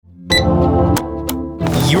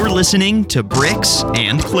You're listening to Bricks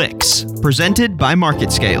and Clicks, presented by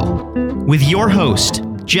MarketScale, with your host,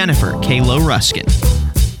 Jennifer Kalo Ruskin.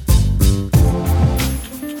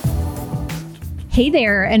 Hey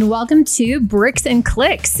there, and welcome to Bricks and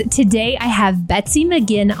Clicks. Today I have Betsy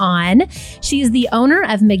McGinn on. She is the owner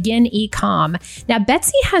of McGinn eComm. Now,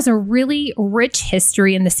 Betsy has a really rich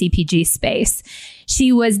history in the CPG space.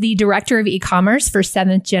 She was the director of e-commerce for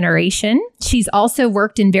Seventh Generation. She's also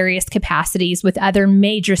worked in various capacities with other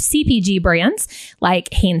major CPG brands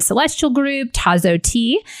like Hain Celestial Group, Tazo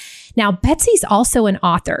Tea. Now, Betsy's also an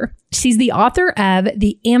author. She's the author of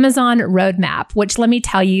The Amazon Roadmap, which, let me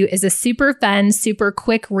tell you, is a super fun, super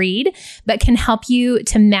quick read, but can help you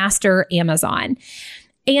to master Amazon.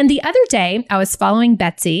 And the other day, I was following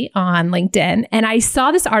Betsy on LinkedIn, and I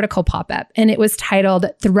saw this article pop up, and it was titled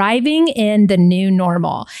Thriving in the New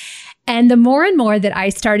Normal. And the more and more that I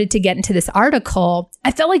started to get into this article,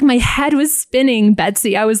 I felt like my head was spinning,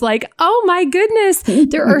 Betsy. I was like, oh my goodness,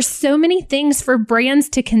 there are so many things for brands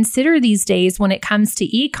to consider these days when it comes to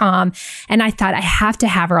e-comm. And I thought I have to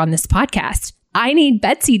have her on this podcast. I need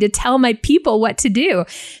Betsy to tell my people what to do.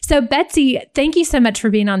 So Betsy, thank you so much for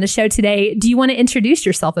being on the show today. Do you want to introduce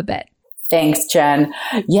yourself a bit? Thanks, Jen.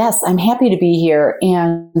 Yes, I'm happy to be here.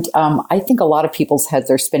 And I think a lot of people's heads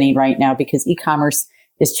are spinning right now because e-commerce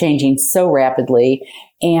is changing so rapidly.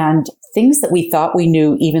 And things that we thought we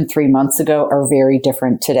knew even 3 months ago are very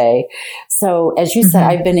different today. So as you said,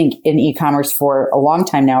 I've been in e-commerce for a long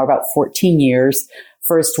time now, about 14 years,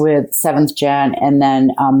 first with Seventh Gen and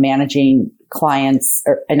then managing clients,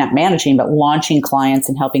 or not managing, but launching clients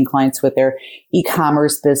and helping clients with their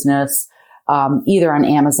e-commerce business, either on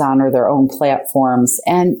Amazon or their own platforms.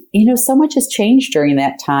 And, so much has changed during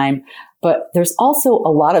that time, but there's also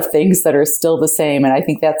a lot of things that are still the same. And I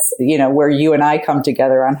think that's, where you and I come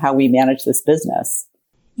together on how we manage this business.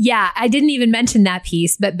 Yeah, I didn't even mention that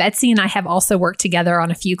piece, but Betsy and I have also worked together on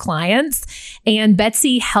a few clients, and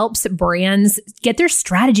Betsy helps brands get their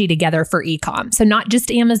strategy together for e-comm. So not just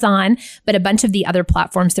Amazon, but a bunch of the other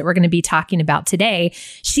platforms that we're going to be talking about today.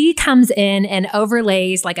 She comes in and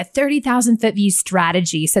overlays like a 30,000 foot view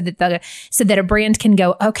strategy so that a brand can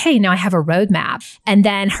go, okay, now I have a roadmap. And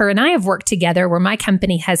then her and I have worked together where my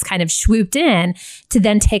company has kind of swooped in to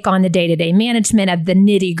then take on the day-to-day management of the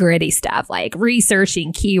nitty-gritty stuff, like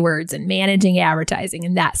researching keywords and managing advertising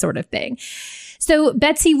and that sort of thing. So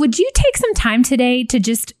Betsy, would you take some time today to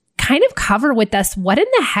just kind of cover with us what in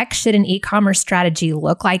the heck should an e-commerce strategy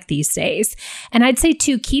look like these days? And I'd say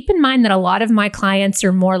too, keep in mind that a lot of my clients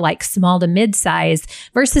are more like small to mid-size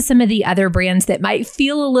versus some of the other brands that might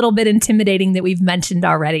feel a little bit intimidating that we've mentioned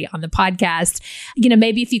already on the podcast.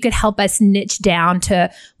 Maybe if you could help us niche down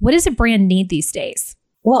to what does a brand need these days?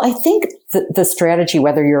 Well, I think the strategy,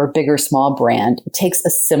 whether you're a big or small brand, takes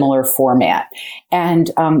a similar format.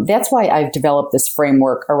 And that's why I've developed this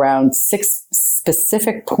framework around 6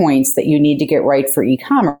 specific points that you need to get right for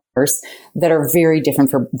e-commerce that are very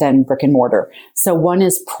different than brick and mortar. So one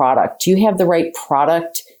is product. Do you have the right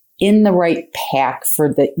product in the right pack for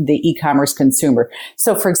the e-commerce consumer?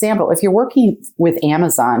 So for example, if you're working with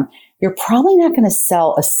Amazon, you're probably not going to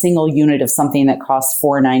sell a single unit of something that costs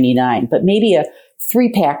 $4.99, but maybe a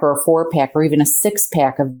 3-pack or a 4-pack or even a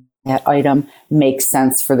 6-pack of that item makes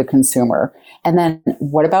sense for the consumer. And then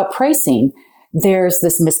what about pricing? There's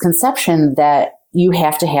this misconception that you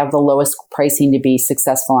have to have the lowest pricing to be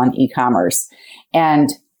successful on e-commerce.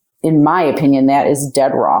 And in my opinion, that is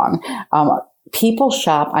dead wrong. People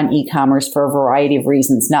shop on e-commerce for a variety of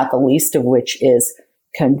reasons, not the least of which is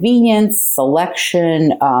convenience,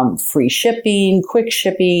 selection, free shipping, quick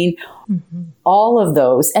shipping, all of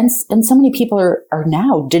those. And so many people are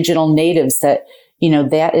now digital natives that,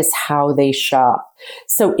 that is how they shop.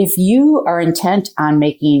 So if you are intent on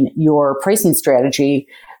making your pricing strategy,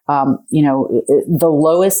 the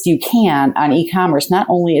lowest you can on e-commerce, not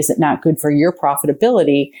only is it not good for your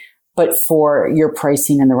profitability, but for your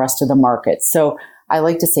pricing and the rest of the market. So I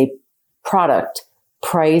like to say product,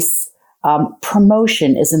 price,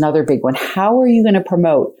 promotion is another big one. How are you going to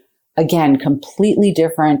promote? Again, completely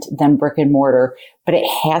different than brick and mortar, but it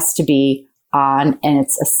has to be on, and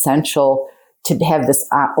it's essential to have this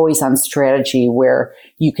always on strategy where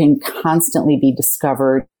you can constantly be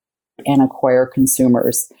discovered and acquire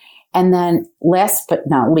consumers. And then last but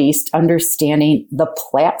not least, understanding the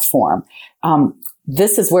platform.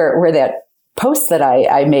 This is where that post that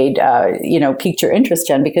I made, piqued your interest,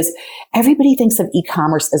 Jen, because everybody thinks of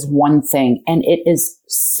e-commerce as one thing, and it is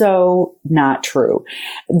so not true.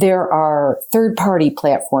 There are third-party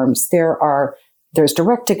platforms. There's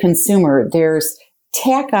direct to consumer. There's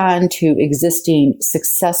tack on to existing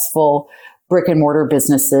successful brick and mortar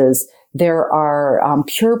businesses. There are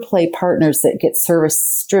pure play partners that get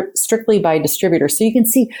serviced strictly by distributors. So you can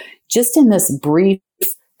see just in this brief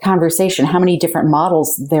conversation how many different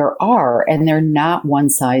models there are, and they're not one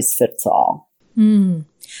size fits all. Do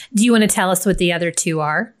you want to tell us what the other two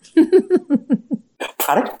are?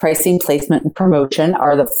 Product pricing, placement, and promotion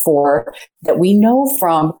are the four that we know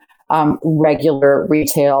from regular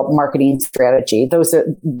retail marketing strategy.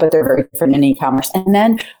 But they're very different in e-commerce. And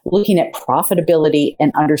then looking at profitability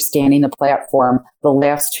and understanding the platform, the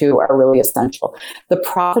last two are really essential. The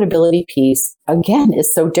profitability piece, again,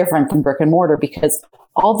 is so different than brick and mortar because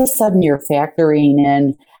all of a sudden you're factoring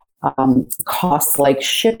in costs like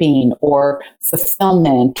shipping or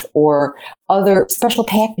fulfillment or other special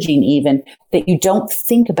packaging even that you don't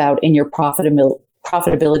think about in your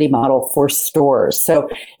profitability model for stores. So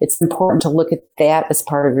it's important to look at that as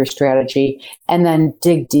part of your strategy and then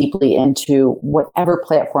dig deeply into whatever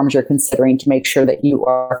platforms you're considering to make sure that you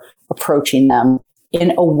are approaching them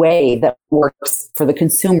in a way that works for the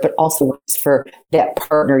consumer, but also works for that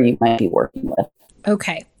partner you might be working with.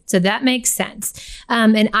 Okay. So that makes sense.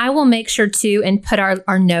 And I will make sure to and put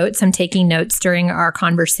our notes. I'm taking notes during our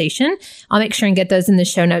conversation. I'll make sure and get those in the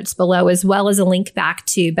show notes below, as well as a link back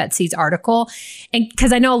to Betsy's article. And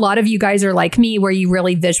because I know a lot of you guys are like me, where you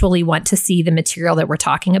really visually want to see the material that we're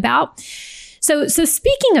talking about. So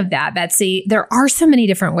speaking of that, Betsy, there are so many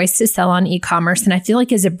different ways to sell on e-commerce. And I feel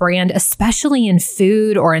like as a brand, especially in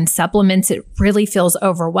food or in supplements, it really feels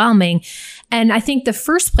overwhelming. And I think the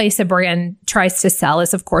first place a brand tries to sell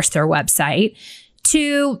is, of course, their website.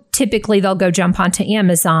 2, typically they'll go jump onto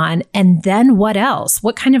Amazon. And then what else?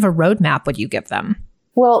 What kind of a roadmap would you give them?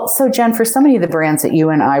 Well, so Jen, for so many of the brands that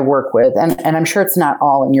you and I work with, and I'm sure it's not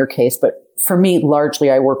all in your case, but for me,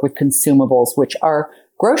 largely I work with consumables, which are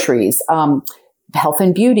groceries, health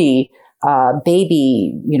and beauty,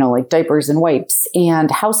 baby, like diapers and wipes,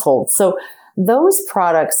 and household. So those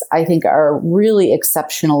products, I think, are really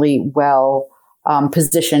exceptionally well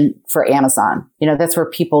positioned for Amazon. That's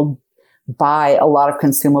where people buy a lot of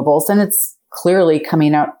consumables, and it's clearly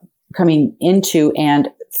coming into and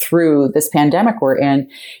through this pandemic we're in.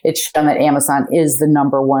 It's shown that Amazon is the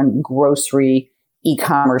number one grocery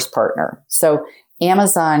e-commerce partner. So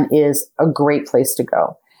Amazon is a great place to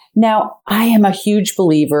go. Now, I am a huge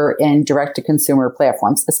believer in direct-to-consumer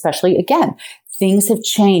platforms, especially, again, things have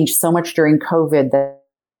changed so much during COVID that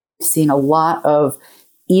I've seen a lot of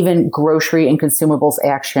even grocery and consumables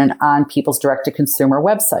action on people's direct-to-consumer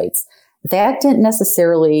websites. That didn't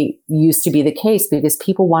necessarily used to be the case because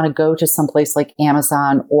people want to go to someplace like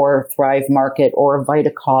Amazon or Thrive Market or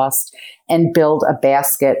VitaCost and build a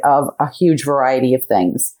basket of a huge variety of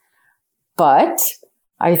things. But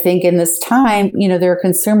I think in this time, there are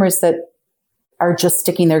consumers that are just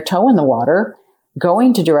sticking their toe in the water,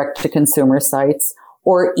 going to direct-to-consumer sites,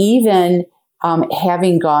 or even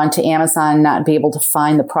having gone to Amazon, not be able to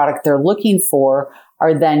find the product they're looking for,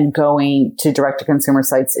 are then going to direct-to-consumer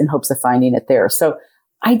sites in hopes of finding it there. So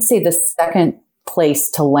I'd say the second place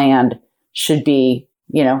to land should be,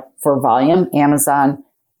 for volume, Amazon,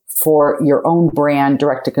 for your own brand,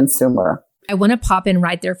 direct-to-consumer. I want to pop in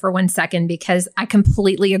right there for 1 second because I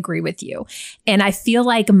completely agree with you. And I feel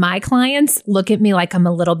like my clients look at me like I'm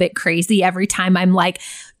a little bit crazy every time I'm like,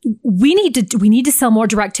 we need to sell more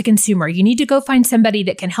direct to consumer. You need to go find somebody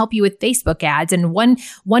that can help you with Facebook ads and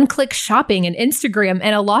one click shopping and Instagram.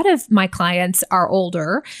 And a lot of my clients are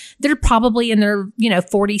older. They're probably in their,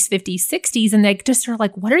 40s, 50s, 60s. And they just are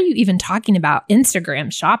like, what are you even talking about?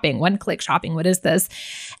 Instagram shopping, one click shopping. What is this?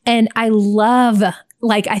 And I love,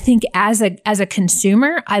 I think as a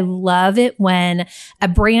consumer, I love it when a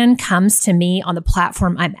brand comes to me on the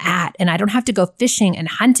platform I'm at and I don't have to go fishing and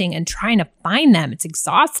hunting and trying to find them. It's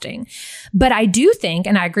exhausting. But I do think,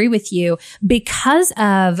 and I agree with you, because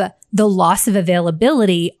of the loss of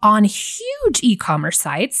availability on huge e-commerce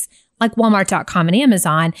sites like Walmart.com and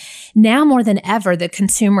Amazon, now more than ever, the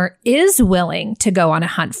consumer is willing to go on a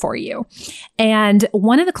hunt for you. And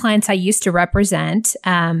one of the clients I used to represent,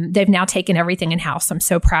 they've now taken everything in-house. I'm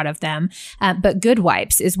so proud of them. But Good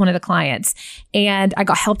Wipes is one of the clients. And I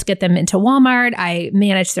got helped get them into Walmart. I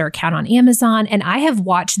managed their account on Amazon. And I have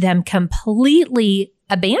watched them completely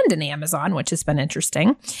abandon Amazon, which has been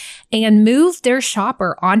interesting, and move their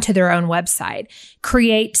shopper onto their own website,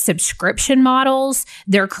 create subscription models.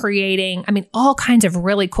 They're creating, all kinds of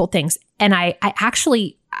really cool things. And I've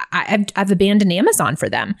abandoned Amazon for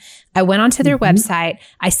them. I went onto their website.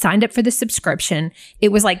 I signed up for the subscription.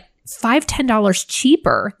 It was like $5, $10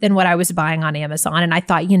 cheaper than what I was buying on Amazon. And I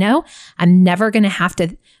thought, I'm never going to have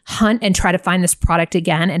to hunt and try to find this product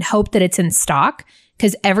again and hope that it's in stock,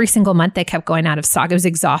 because every single month they kept going out of stock. It was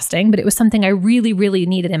exhausting, but it was something I really, really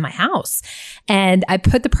needed in my house. And I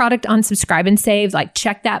put the product on subscribe and save, like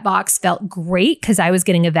check that box, felt great because I was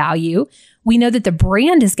getting a value. We know that the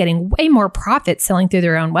brand is getting way more profit selling through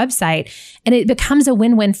their own website, and it becomes a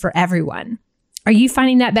win-win for everyone. Are you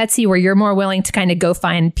finding that, Betsy, where you're more willing to kind of go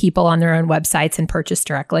find people on their own websites and purchase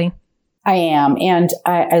directly? I am. And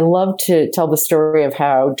I love to tell the story of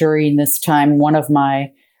how during this time, one of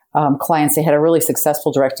my clients, they had a really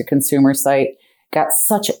successful direct-to-consumer site, got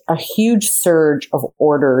such a huge surge of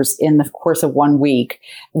orders in the course of 1 week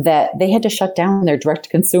that they had to shut down their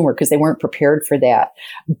direct-to-consumer because they weren't prepared for that.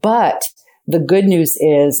 But the good news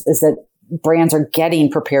is that brands are getting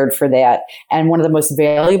prepared for that. And one of the most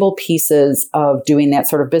valuable pieces of doing that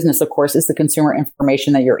sort of business, of course, is the consumer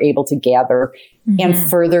information that you're able to gather and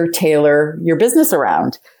further tailor your business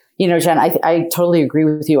around. You know, Jen, I totally agree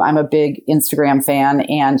with you. I'm a big Instagram fan.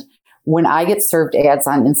 And when I get served ads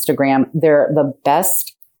on Instagram, they're the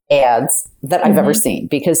best ads that I've ever seen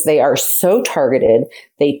because they are so targeted.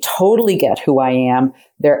 They totally get who I am.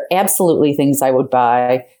 They're absolutely things I would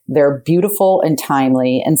buy. They're beautiful and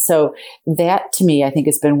timely. And so that to me, I think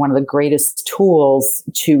has been one of the greatest tools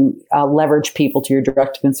to leverage people to your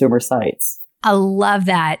direct-to-consumer sites. I love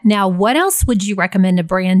that. Now, what else would you recommend a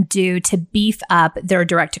brand do to beef up their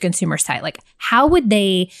direct-to-consumer site? Like, how would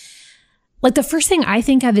they... Like the first thing I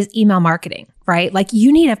think of is email marketing, right? Like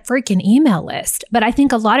you need a freaking email list. But I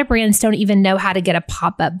think a lot of brands don't even know how to get a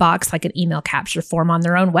pop-up box like an email capture form on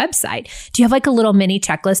their own website. Do you have like a little mini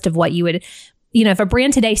checklist of what you would, you know, if a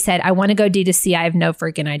brand today said, I want to go D2C, I have no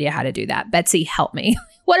freaking idea how to do that. Betsy, help me.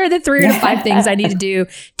 What are the 3 to 5 things I need to do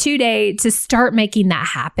today to start making that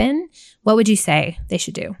happen? What would you say they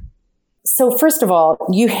should do? So first of all,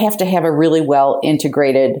 you have to have a really well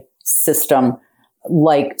integrated system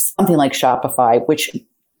like something like Shopify, which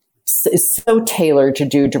is so tailored to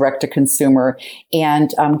do direct to consumer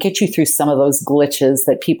and get you through some of those glitches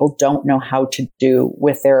that people don't know how to do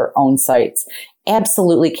with their own sites.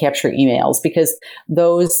 Absolutely capture emails because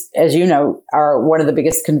those, as you know, are one of the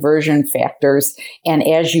biggest conversion factors. And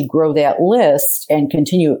as you grow that list and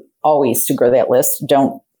continue always to grow that list,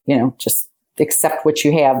 don't, just accept what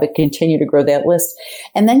you have, but continue to grow that list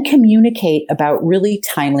and then communicate about really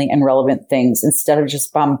timely and relevant things instead of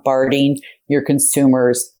just bombarding your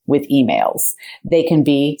consumers with emails. They can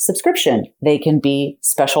be subscription. They can be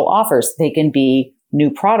special offers. They can be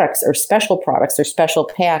new products or special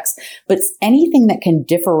packs, but anything that can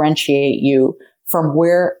differentiate you from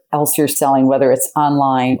where else you're selling, whether it's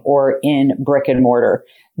online or in brick and mortar.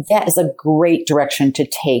 That is a great direction to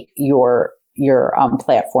take your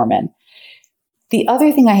platform in. The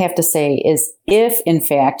other thing I have to say is if, in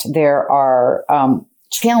fact, there are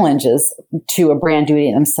challenges to a brand doing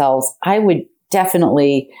it themselves, I would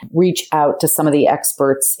definitely reach out to some of the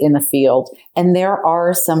experts in the field. And there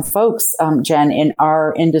are some folks, Jen, in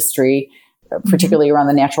our industry, particularly around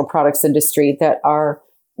the natural products industry, that are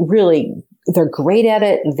really, they're great at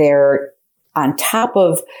it. They're on top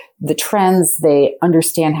of the trends. They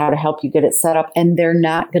understand how to help you get it set up, and they're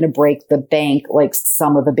not going to break the bank like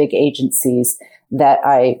some of the big agencies that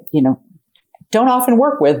I, don't often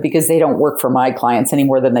work with because they don't work for my clients any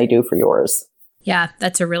more than they do for yours. Yeah,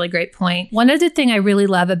 that's a really great point. One other thing I really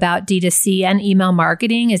love about D2C and email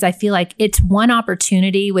marketing is I feel like it's one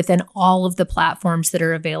opportunity within all of the platforms that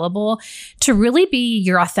are available to really be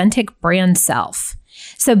your authentic brand self.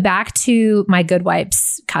 So back to my Good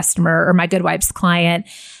Wipes customer or my Good Wipes client,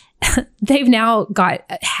 they've now got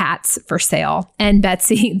hats for sale. And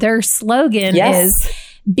Betsy, their slogan is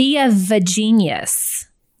be a vagenius.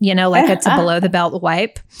 Like it's a below the belt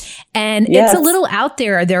wipe. And it's a little out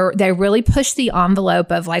there. They really push the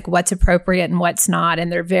envelope of like what's appropriate and what's not.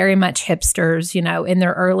 And they're very much hipsters, in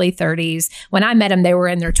their early 30s. When I met them, they were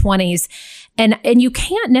in their 20s. And you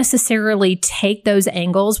can't necessarily take those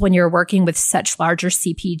angles when you're working with such larger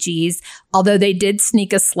CPGs, although they did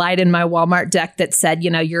sneak a slide in my Walmart deck that said,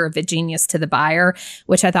 you're a genius to the buyer,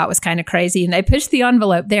 which I thought was kind of crazy. And they pushed the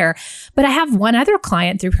envelope there. But I have one other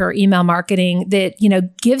client through her email marketing that,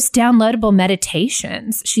 gives downloadable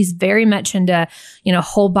meditations. She's very much into,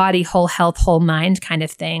 whole body, whole health, whole mind kind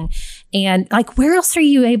of thing. And like, where else are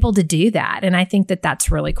you able to do that? And I think that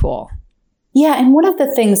that's really cool. Yeah. And one of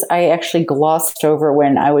the things I actually glossed over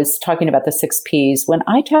when I was talking about the 6 Ps, when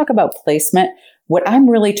I talk about placement, what I'm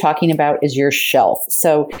really talking about is your shelf.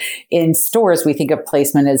 So in stores, we think of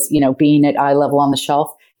placement as, being at eye level on the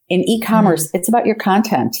shelf. In e-commerce, it's about your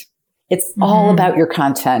content. It's all about your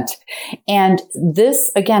content. And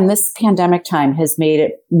this pandemic time has made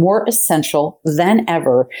it more essential than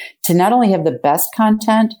ever to not only have the best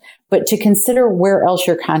content, but to consider where else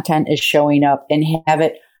your content is showing up and have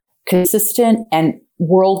it consistent and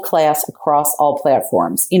world-class across all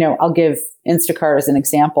platforms. I'll give Instacart as an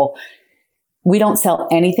example. We don't sell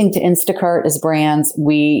anything to Instacart as brands.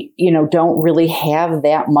 We, don't really have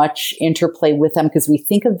that much interplay with them because we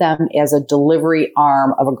think of them as a delivery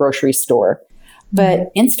arm of a grocery store.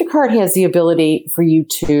 But Instacart has the ability for you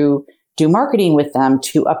to do marketing with them,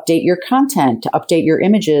 to update your content, to update your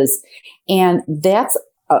images. And that's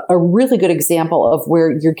a really good example of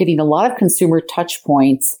where you're getting a lot of consumer touch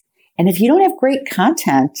points. And if you don't have great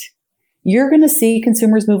content, you're going to see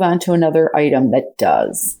consumers move on to another item that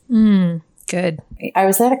does. Good. I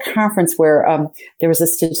was at a conference where there was a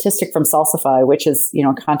statistic from Salsify, which is,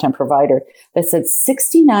 a content provider, that said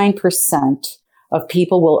 69% of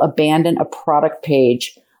people will abandon a product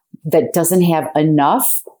page that doesn't have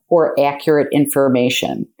enough or accurate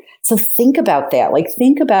information. So think about that.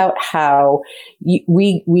 Think about how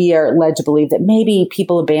we are led to believe that maybe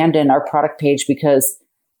people abandon our product page because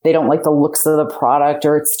they don't like the looks of the product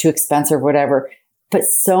or it's too expensive or whatever. But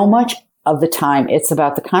so much of the time, it's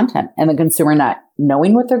about the content and the consumer not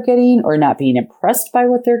knowing what they're getting or not being impressed by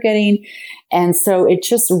what they're getting. And so it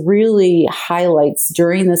just really highlights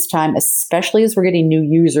during this time, especially as we're getting new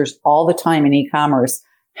users all the time in e-commerce,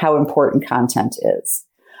 how important content is.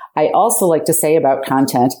 I also like to say about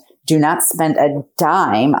content, do not spend a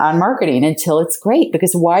dime on marketing until it's great,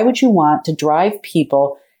 because why would you want to drive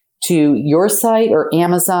people to your site or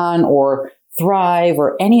Amazon or Thrive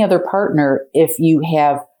or any other partner if you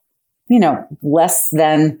have less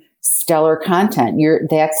than stellar content?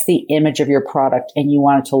 That's the image of your product and you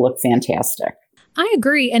want it to look fantastic. I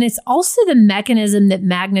agree. And it's also the mechanism that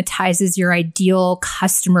magnetizes your ideal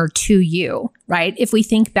customer to you, right? If we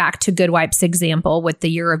think back to Good Wipes' example with the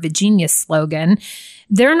Year of a Genius slogan,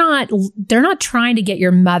 they're not trying to get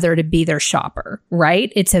your mother to be their shopper,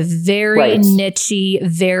 right? It's a very niche-y,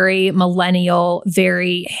 very millennial,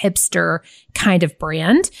 very hipster kind of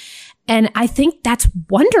brand. And I think that's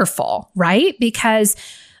wonderful, right? Because,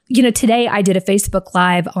 today I did a Facebook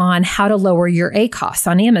Live on how to lower your ACoS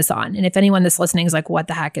on Amazon. And if anyone that's listening is like, what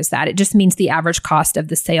the heck is that? It just means the average cost of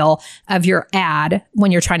the sale of your ad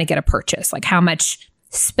when you're trying to get a purchase, like how much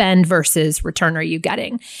spend versus return are you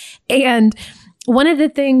getting? And one of the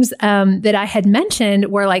things that I had mentioned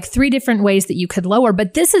were like 3 different ways that you could lower,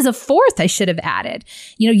 but this is a 4th I should have added.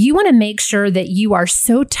 You want to make sure that you are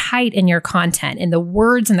so tight in your content, in the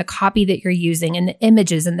words and the copy that you're using and the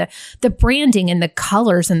images and the branding and the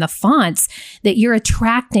colors and the fonts, that you're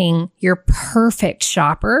attracting your perfect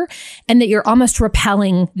shopper and that you're almost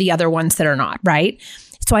repelling the other ones that are not, right?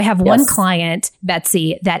 So I have one client,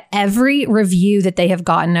 Betsy, that every review that they have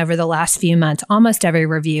gotten over the last few months, almost every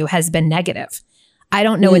review has been negative. I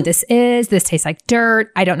don't know what this is. This tastes like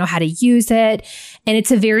dirt. I don't know how to use it. And it's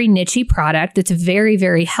a very niche-y product. It's very,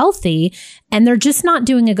 very healthy. And they're just not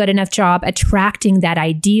doing a good enough job attracting that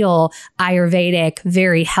ideal Ayurvedic,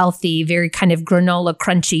 very healthy, very kind of granola,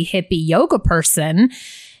 crunchy, hippie yoga person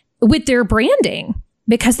with their branding.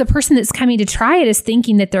 Because the person that's coming to try it is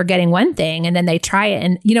thinking that they're getting one thing and then they try it.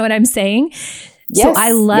 And you know what I'm saying? So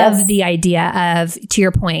I love the idea of, to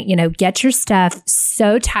your point, get your stuff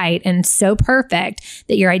so tight and so perfect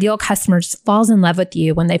that your ideal customer just falls in love with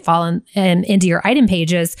you when they fall into your item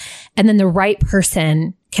pages, and then the right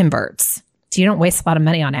person converts. So you don't waste a lot of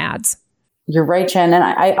money on ads. You're right, Jen. And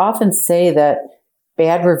I often say that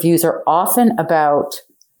bad reviews are often about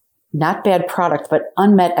not bad product, but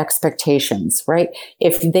unmet expectations, right?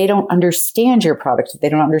 If they don't understand your product, if they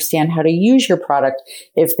don't understand how to use your product,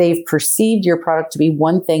 if they've perceived your product to be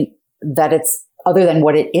one thing that it's other than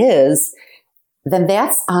what it is, then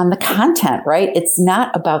that's on the content, right? It's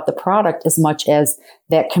not about the product as much as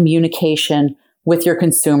that communication with your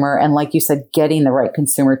consumer. And like you said, getting the right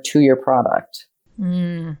consumer to your product.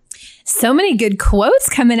 So many good quotes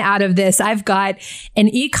coming out of this. I've got an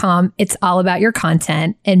eComm, it's all about your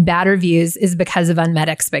content, and bad reviews is because of unmet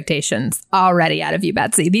expectations. Already out of you,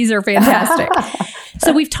 Betsy. These are fantastic.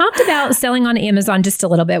 So we've talked about selling on Amazon just a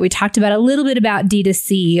little bit. We talked about a little bit about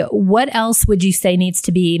D2C. What else would you say needs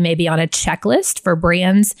to be maybe on a checklist for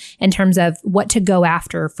brands in terms of what to go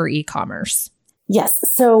after for e-commerce? Yes.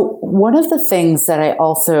 So one of the things that I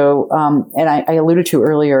also, and I alluded to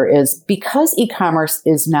earlier, is because e-commerce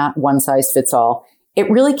is not one size fits all, it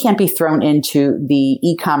really can't be thrown into the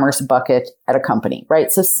e-commerce bucket at a company,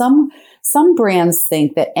 right? So some brands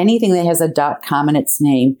think that anything that has a .com in its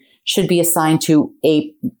name should be assigned to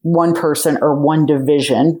one person or one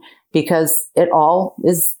division because it all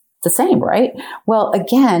is the same, right? Well,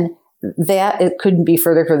 again, that it couldn't be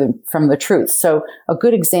further from the truth. So a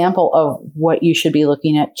good example of what you should be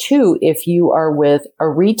looking at too, if you are with a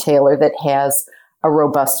retailer that has a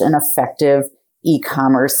robust and effective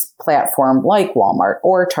e-commerce platform like Walmart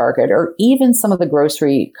or Target, or even some of the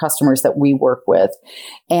grocery customers that we work with.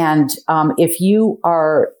 And if you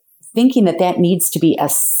are thinking that that needs to be a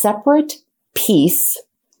separate piece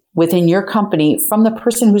within your company from the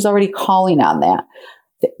person who's already calling on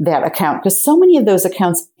that account, because so many of those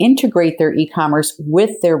accounts integrate their e-commerce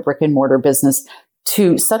with their brick and mortar business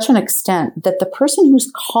to such an extent that the person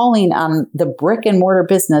who's calling on the brick and mortar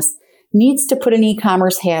business needs to put an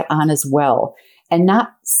e-commerce hat on as well, and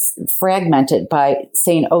not fragment it by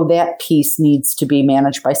saying, oh, that piece needs to be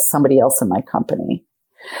managed by somebody else in my company.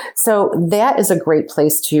 So that is a great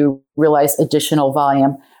place to realize additional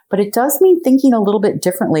volume, but it does mean thinking a little bit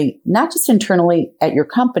differently, not just internally at your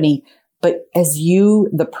company, but as you,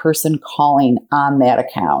 the person calling on that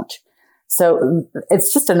account. So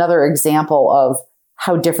it's just another example of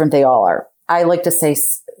how different they all are. I like to say,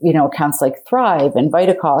 accounts like Thrive and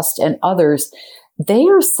VitaCost and others, they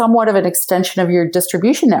are somewhat of an extension of your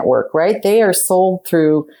distribution network, right? They are sold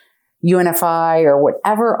through UNFI or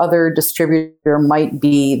whatever other distributor might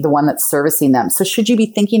be the one that's servicing them. So should you be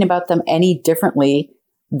thinking about them any differently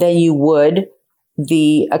than you would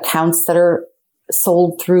the accounts that are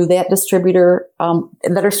sold through that distributor,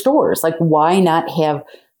 that are stores? Like, why not have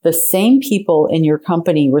the same people in your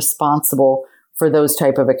company responsible for those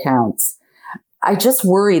type of accounts? I just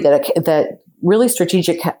worry that really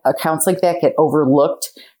strategic accounts like that get overlooked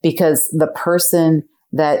because the person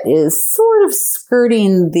that is sort of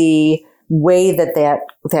skirting the way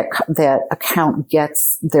that account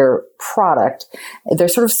gets their product, they're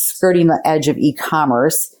sort of skirting the edge of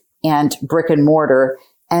e-commerce and brick and mortar.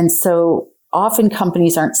 And so often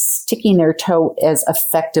companies aren't sticking their toe as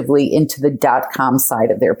effectively into the .com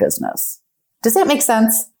side of their business. Does that make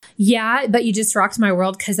sense? Yeah, but you just rocked my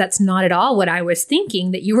world, because that's not at all what I was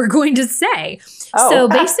thinking that you were going to say. Oh. So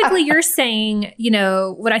basically you're saying,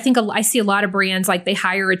 what I think I see a lot of brands, like they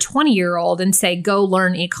hire a 20-year-old and say, go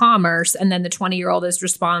learn e-commerce. And then the 20-year-old is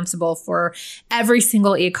responsible for every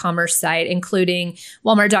single e-commerce site, including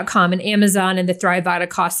Walmart.com and Amazon and the Thrive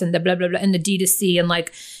VitaCost and the blah, blah, blah, and the D2C.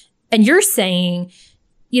 And you're saying,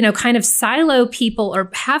 kind of silo people or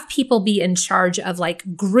have people be in charge of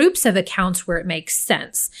like groups of accounts where it makes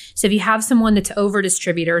sense. So if you have someone that's over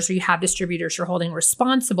distributors, or you have distributors you're holding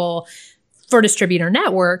responsible for distributor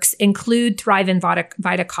networks, include Thrive and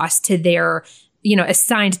VitaCost to their,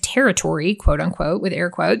 assigned territory, quote unquote, with air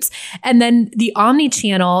quotes. And then the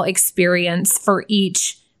omni-channel experience for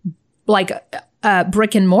each like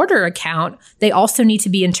brick and mortar account, they also need to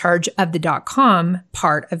be in charge of the .com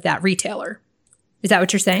part of that retailer. Is that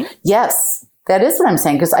what you're saying? Yes, that is what I'm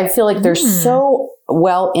saying, because I feel like they're so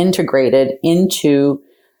well integrated into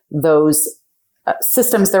those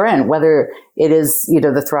systems they're in, whether it is,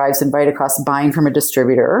 the Thrives and VitaCost buying from a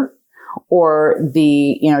distributor, or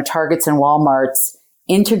the, Targets and Walmarts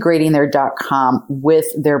integrating their .com with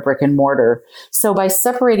their brick and mortar. So by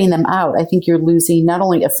separating them out, I think you're losing not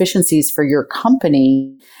only efficiencies for your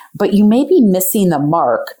company, but you may be missing the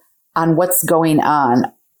mark on what's going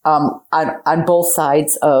on both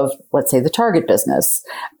sides of, let's say, the Target business,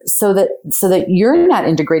 so that you're not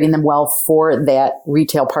integrating them well for that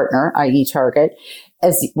retail partner, i.e. Target,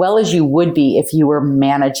 as well as you would be if you were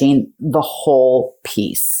managing the whole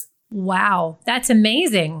piece. Wow, that's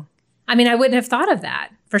amazing. I mean, I wouldn't have thought of that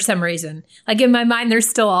for some reason. Like in my mind, they're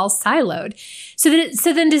still all siloed. So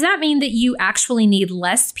then does that mean that you actually need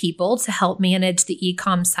less people to help manage the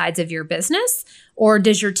e-com sides of your business, or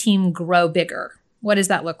does your team grow bigger? What does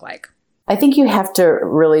that look like? I think you have to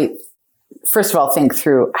really, first of all, think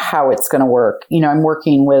through how it's going to work. I'm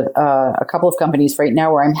working with a couple of companies right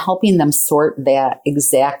now where I'm helping them sort that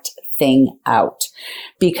exact thing out,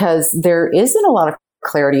 because there isn't a lot of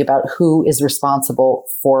clarity about who is responsible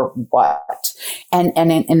for what. And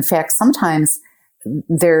in fact, sometimes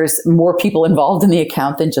there's more people involved in the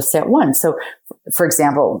account than just that one. So, for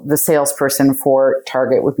example, the salesperson for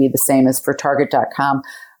Target would be the same as for Target.com.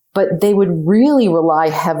 But they would really rely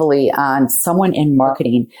heavily on someone in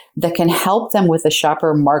marketing that can help them with the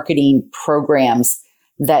shopper marketing programs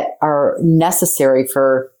that are necessary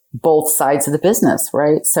for both sides of the business,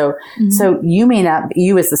 right? So you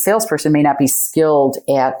as the salesperson may not be skilled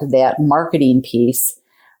at that marketing piece.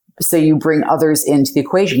 So you bring others into the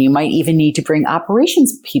equation. You might even need to bring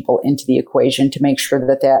operations people into the equation to make sure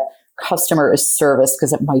that customer is serviced,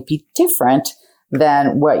 because it might be different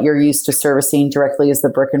than what you're used to servicing directly as the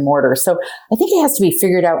brick and mortar. So I think it has to be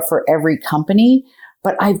figured out for every company,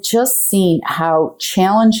 but I've just seen how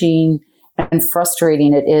challenging and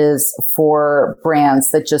frustrating it is for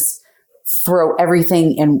brands that just throw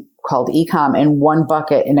everything in called eComm in one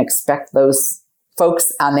bucket and expect those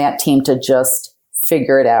folks on that team to just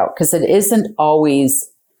figure it out. Because it isn't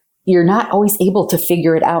always, you're not always able to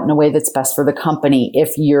figure it out in a way that's best for the company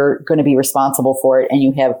if you're going to be responsible for it and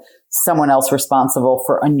you have someone else responsible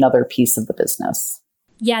for another piece of the business.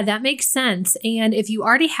 Yeah, that makes sense. And if you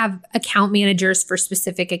already have account managers for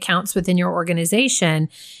specific accounts within your organization,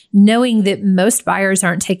 knowing that most buyers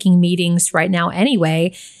aren't taking meetings right now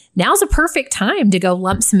anyway, now's a perfect time to go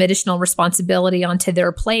lump some additional responsibility onto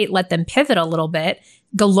their plate, let them pivot a little bit,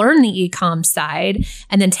 go learn the eComm side,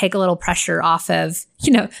 and then take a little pressure off of,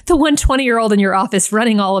 the 120-year-old in your office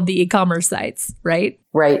running all of the e-commerce sites, right?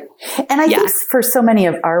 Right. And I think for so many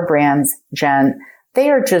of our brands, Jen, they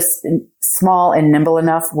are just small and nimble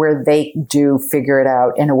enough where they do figure it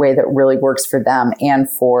out in a way that really works for them and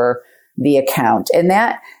for the account. And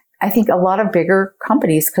that, I think a lot of bigger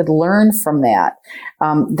companies could learn from that.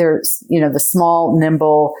 There's, the small,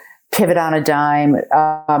 nimble, pivot on a dime,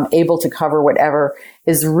 able to cover whatever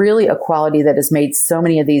is really a quality that has made so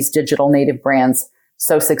many of these digital native brands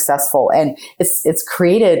so successful. And it's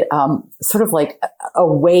created sort of like a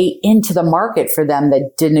way into the market for them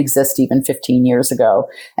that didn't exist even 15 years ago.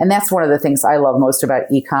 And that's one of the things I love most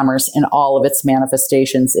about e-commerce in all of its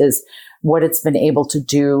manifestations is what it's been able to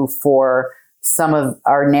do for some of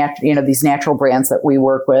our these natural brands that we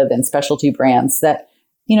work with and specialty brands that,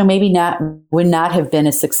 maybe would not have been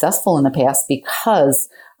as successful in the past because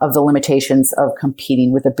of the limitations of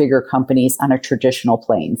competing with the bigger companies on a traditional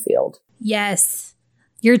playing field. Yes.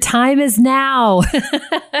 Your time is now.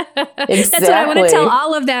 Exactly. That's what I want to tell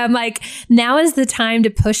all of them. Like, now is the time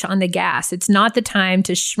to push on the gas. It's not the time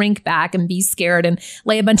to shrink back and be scared and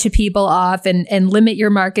lay a bunch of people off and limit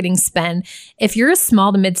your marketing spend. If you're a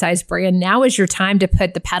small to mid-sized brand, now is your time to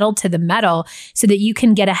put the pedal to the metal so that you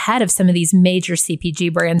can get ahead of some of these major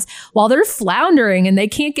CPG brands while they're floundering and they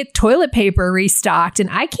can't get toilet paper restocked.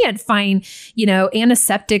 And I can't find,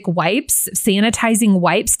 antiseptic wipes, sanitizing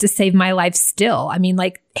wipes to save my life still. I mean,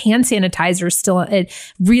 like, hand sanitizer is still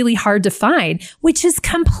really hard to find, which is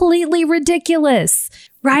completely ridiculous,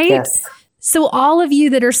 right? Yes. So all of you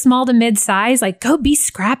that are small to mid-size, like, go be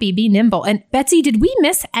scrappy, be nimble. And Betsy, did we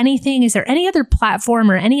miss anything? Is there any other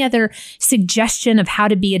platform or any other suggestion of how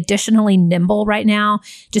to be additionally nimble right now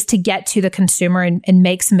just to get to the consumer and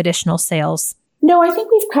make some additional sales? No, I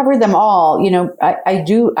think we've covered them all. I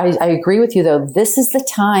agree with you, though. This is the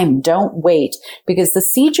time. Don't wait, because the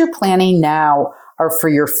seeds you're planting now are for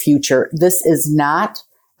your future. This is not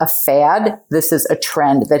a fad. This is a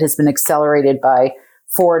trend that has been accelerated by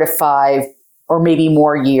 4 to 5 or maybe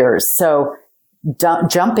more years. So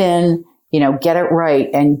jump in, get it right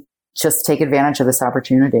and just take advantage of this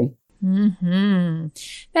opportunity. Mm-hmm.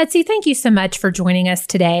 Betsy, thank you so much for joining us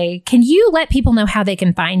today. Can you let people know how they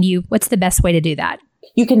can find you? What's the best way to do that?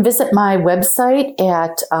 You can visit my website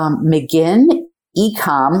at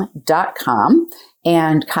McGinnEComm.com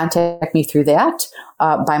and contact me through that.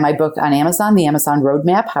 Buy my book on Amazon, The Amazon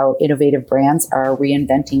Roadmap, How Innovative Brands Are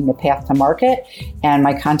Reinventing the Path to Market. And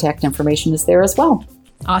my contact information is there as well.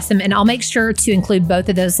 Awesome. And I'll make sure to include both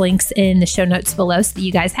of those links in the show notes below so that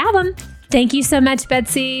you guys have them. Thank you so much,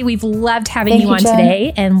 Betsy. We've loved having you on Jen.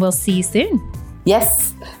 today, and we'll see you soon.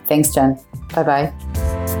 Yes. Thanks, Jen. Bye-bye.